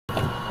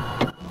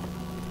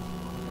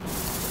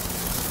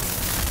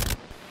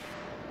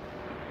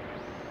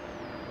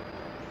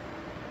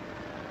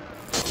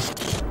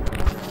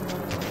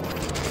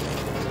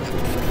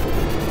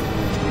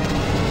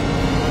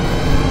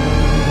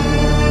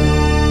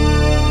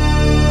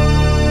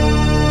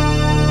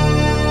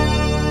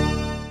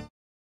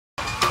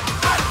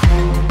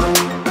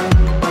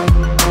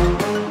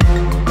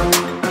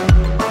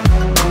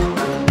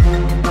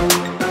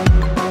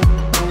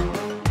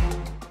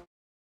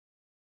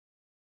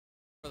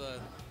For the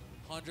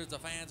hundreds of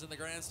fans in the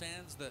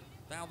grandstands, the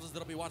thousands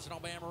that'll be watching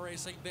on Bama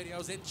Racing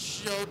videos, it's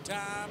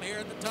showtime here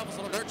at the toughest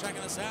little dirt track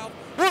in the South.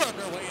 We're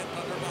underway in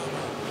Thunder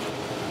Bomber.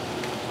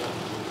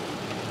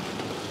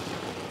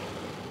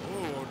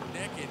 Ooh,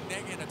 neck and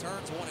neck into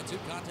turns 1 and 2.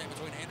 Contact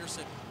between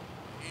Anderson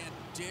and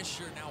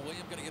Disher. Now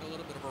William going to get a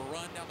little bit of a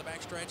run down the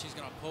backstretch. He's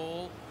going to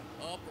pull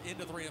up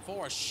into 3 and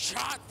 4. A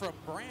shot from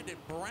Brandon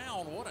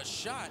Brown. What a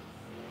shot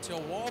to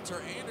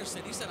Walter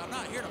Anderson. He said, I'm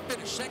not here to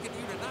finish second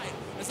you tonight.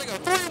 As they go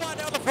 3 wide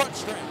down the front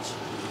stretch.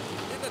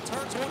 Into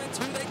turns 1 and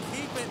 2, they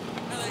keep it,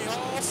 and they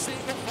all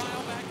single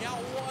file back out.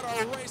 What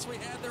a race we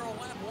had there on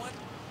lap 1.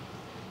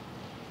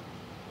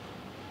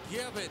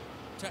 Give it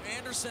to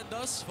Anderson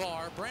thus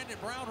far. Brandon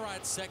Brown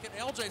rides second.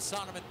 LJ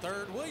Sonneman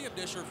third. William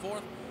Disher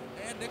fourth.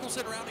 And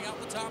Nicholson rounding out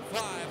the top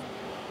 5.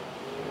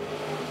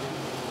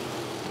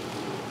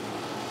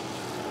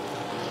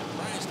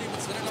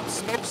 Setting up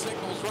smoke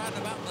signals, riding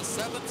about in the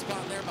 7th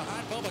spot there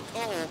behind Bubba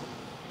Cole.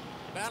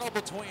 Battle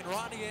between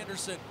Ronnie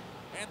Anderson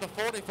and the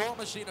 44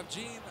 machine of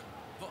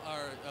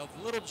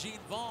Little Gene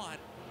Vaughn.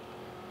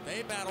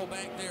 They battle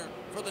back there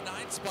for the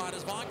 9th spot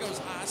as Vaughn goes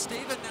high.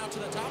 Steven now to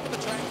the top of the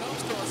track,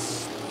 comes to a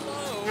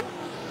slow,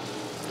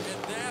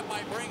 and that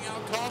might bring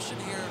out caution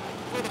here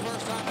for the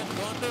first time in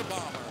Thunder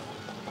Bomber.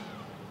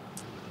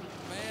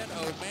 Man,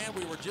 oh man,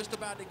 we were just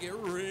about to get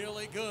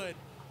really good.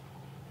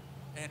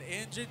 And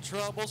engine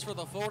troubles for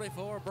the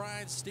 44.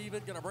 Brian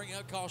Steven going to bring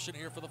out caution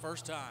here for the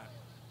first time.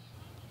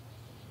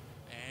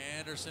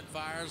 Anderson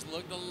fires,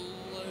 looked a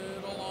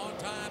little long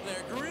time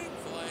there. Green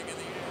flag in the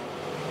air.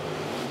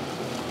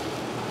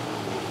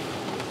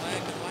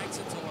 Flag that lights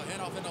it, so we'll head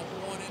off into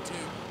 1 and 2.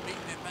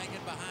 Beating and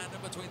banging behind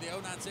them between the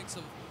 096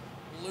 of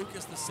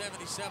Lucas, the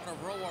 77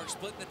 of Roark.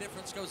 Splitting the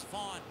difference goes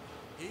Vaughn.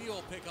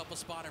 He'll pick up a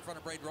spot in front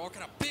of Braden Roark.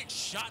 And a big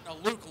shot to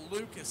Luke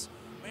Lucas.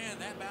 Man,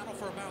 that battle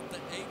for about the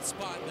 8th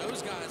spot.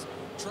 Those guys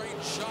trading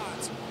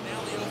shots.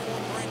 Now the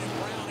 04 Brandon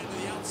Brown into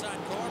the outside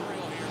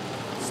guardrail here.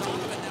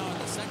 Sonneman now in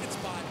the 2nd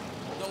spot.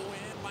 The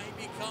win might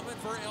be coming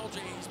for LJ.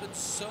 He's been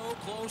so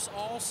close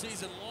all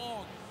season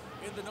long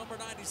in the number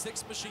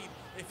 96 machine.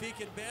 If he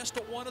can best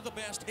one of the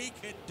best, he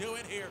can do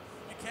it here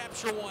and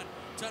capture one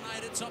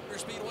tonight at Sumter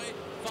Speedway.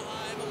 5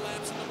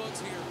 laps in the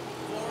books here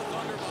for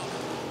Thunder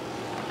Bomber.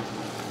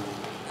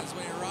 As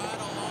we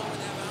ride along with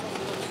that battle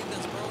for the lead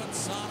that's brewing,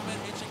 Sonneman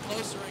inching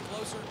closer and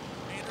closer.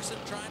 Anderson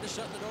trying to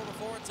shut the door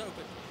before it's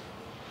open.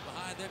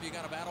 Behind them, you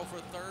got a battle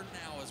for 3rd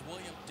now as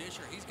William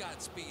Disher. He's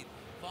got speed.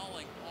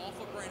 Falling off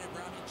of Brandon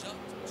Brown. He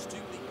jumps to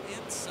the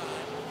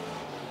inside.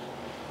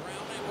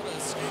 Brown able to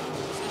escape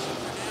the position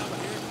for now, but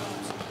here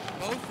comes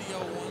both the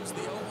 01s.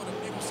 The 01 of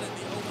Nicholson,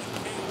 the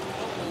 01K of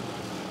Cole.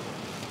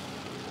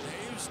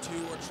 Those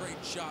two are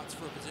trading shots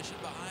for a position.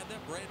 Behind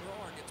them, Brandon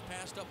Roark gets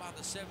passed up on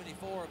the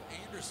 74 of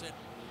Anderson.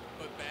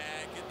 But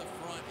back in the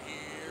front,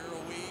 here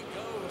we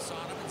go.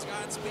 Sonneman's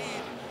got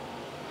speed.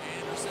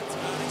 Anderson's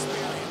got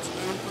experience.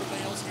 Who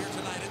prevails here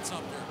tonight at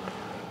Sumter?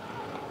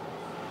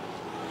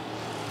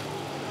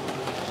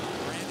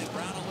 Brandon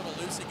Brown a little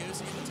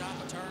loosey-goosey at the top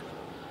of turn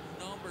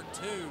number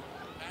 2.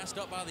 Passed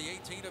up by the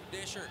 18 of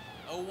Disher.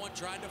 01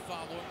 tried to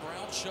follow him.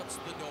 Brown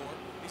shuts the door.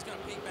 He's going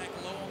to peek back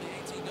low on the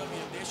 18W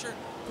of Disher.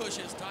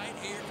 Pushes tight.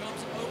 Here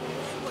comes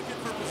 01 looking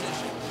for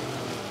position.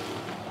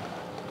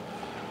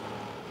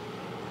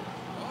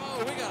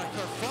 We got a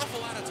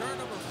kerfuffle out of turn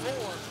number 4.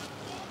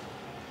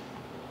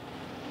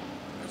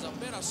 There's a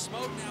bit of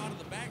smoke now out of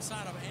the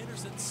backside of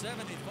Anderson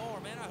 74.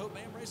 Man, I hope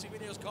Bama Racing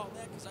Videos caught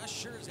that because I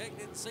sure as heck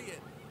didn't see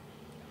it.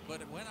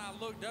 But when I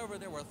looked over,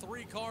 there were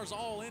 3 cars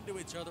all into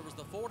each other. It was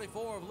the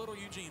 44 of Little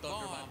Eugene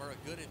Thunder Bomber,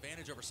 a good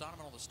advantage over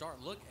Sonneman on the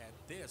start. Look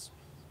at this.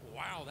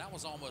 Wow, that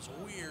was almost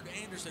weird.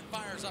 Anderson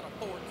fires out a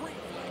 4. Green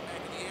flag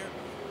back in the air.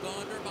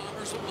 Thunder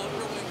Bombers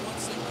underway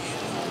once again.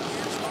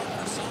 Weird start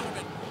for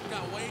Sonneman.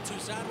 Got way too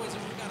sideways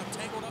and we got him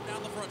tangled up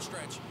down the front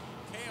stretch.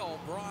 Kale,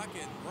 Brock,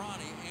 and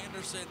Ronnie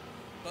Anderson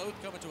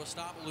both coming to a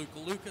stop. Luke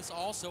Lucas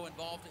also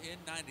involved in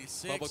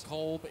 96. Bubba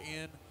Kolb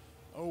in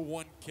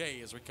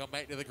 01K as we come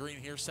back to the green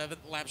here. 7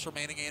 laps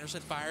remaining. Anderson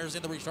fires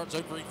in the restart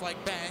zone. Green flag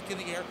back in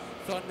the air.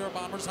 Thunder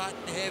Bombers hot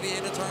and heavy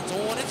into turns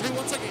 1 and 2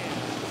 once again.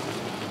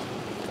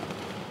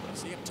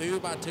 See him 2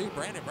 by 2.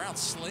 Brandon Brown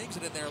slings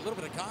it in there. A little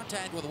bit of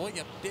contact with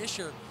William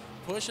Disher.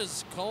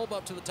 Pushes Kolb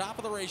up to the top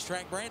of the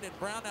racetrack. Brandon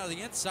Brown now to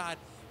the inside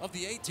of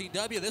the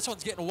 18W. This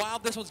one's getting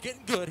wild. This one's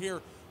getting good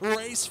here.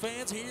 Race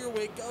fans, here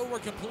we go. We're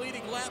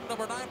completing lap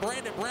number 9.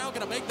 Brandon Brown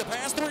going to make the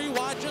pass. 3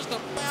 wide just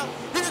about.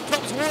 Here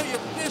comes William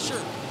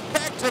Disher.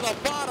 Back to the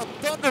bottom.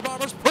 Thunder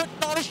Bombers putting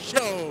on a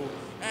show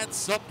at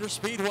Sumter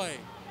Speedway.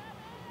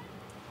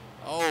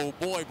 Oh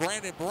boy,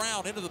 Brandon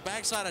Brown into the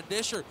backside of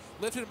Disher.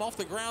 Lifted him off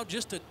the ground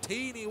just a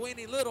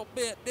teeny-weeny little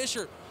bit.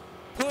 Disher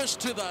push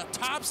to the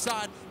top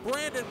side.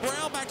 Brandon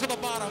Brown back to the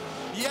bottom.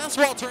 Yes,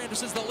 Walter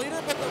Anderson's the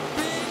leader, but the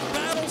big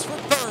battles for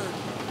 3rd.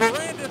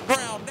 Brandon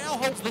Brown now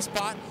holds the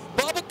spot.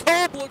 Bubba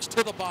Kolb looks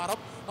to the bottom.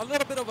 A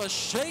little bit of a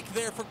shake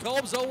there for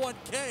Kolb's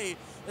 01K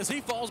as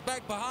he falls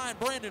back behind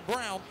Brandon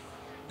Brown.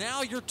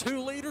 Now your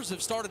 2 leaders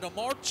have started to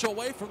march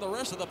away from the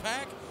rest of the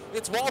pack.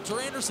 It's Walter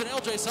Anderson,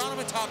 LJ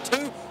Sonneman, top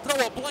 2.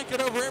 Throw a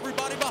blanket over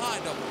everybody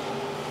behind them.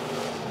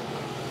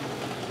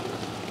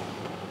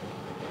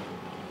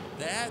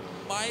 That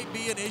might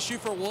be an issue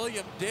for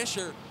William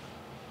Disher.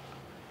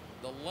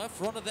 The left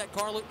front of that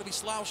car looked to be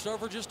slouched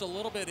over just a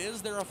little bit.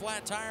 Is there a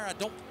flat tire? I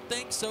don't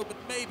think so, but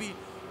maybe.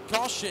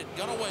 Caution,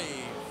 gonna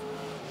wave.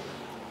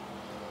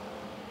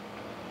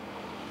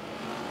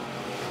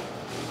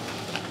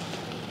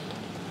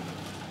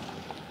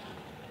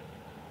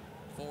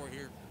 Four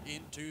here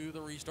into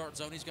the restart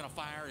zone. He's gonna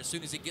fire as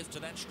soon as he gets to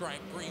that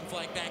stripe. Green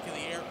flag back in the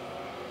air.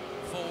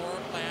 4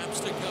 laps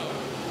to go.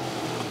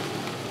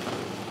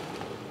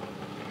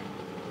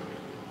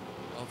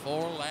 A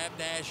 4-lap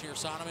dash here.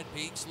 Sonneman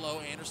peaks low.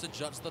 Anderson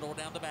shuts the door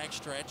down the back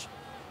stretch.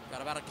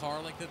 Got about a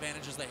car length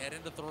advantage as they head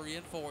into 3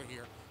 and 4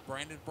 here.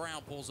 Brandon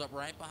Brown pulls up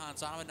right behind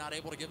Sonneman, not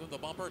able to give him the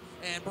bumper.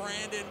 And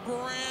Brandon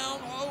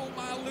Brown, oh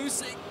my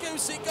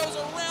loosey-goosey, goes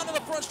around in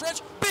the front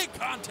stretch. Big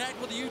contact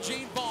with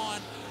Eugene Vaughn.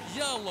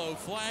 Yellow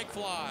flag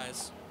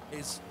flies.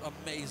 It's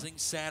amazing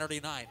Saturday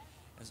night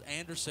as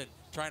Anderson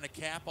trying to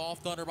cap off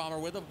Thunder Bomber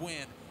with a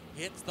win.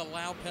 Hits the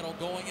loud pedal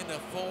going into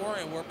 4,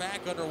 and we're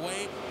back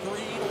underway. 3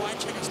 to white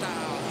chicken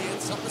style.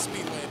 Hits up the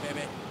Speedway,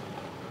 baby.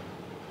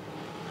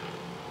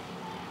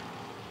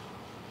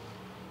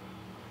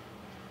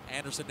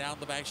 Anderson down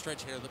the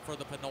backstretch here for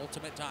the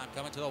penultimate time.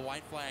 Coming to the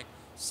white flag.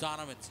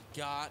 Sonneman's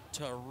got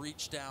to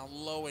reach down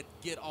low and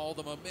get all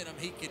the momentum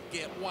he can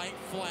get. White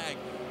flag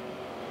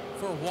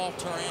for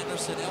Walter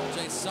Anderson.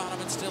 LJ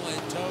Sonneman still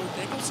in tow.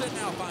 Nicholson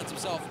now finds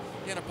himself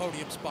in a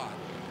podium spot.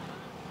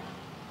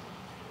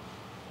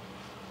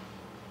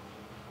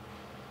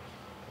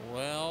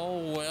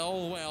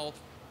 Well,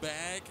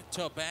 back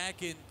to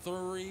back in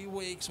 3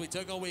 weeks. We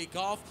took a week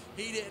off.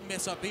 He didn't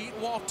miss a beat.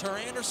 Walter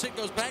Anderson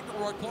goes back to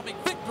Roy Plumbing.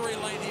 Victory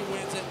lane, he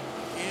wins it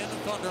in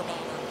Thunder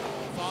Bomber.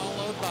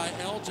 Followed by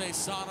LJ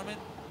Sonneman.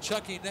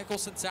 Chucky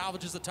Nicholson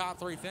salvages the top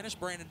 3 finish.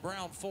 Brandon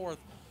Brown 4th.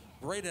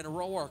 Braden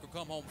Roark will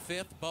come home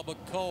 5th. Bubba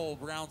Cole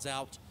rounds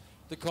out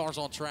the cars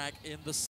on track in the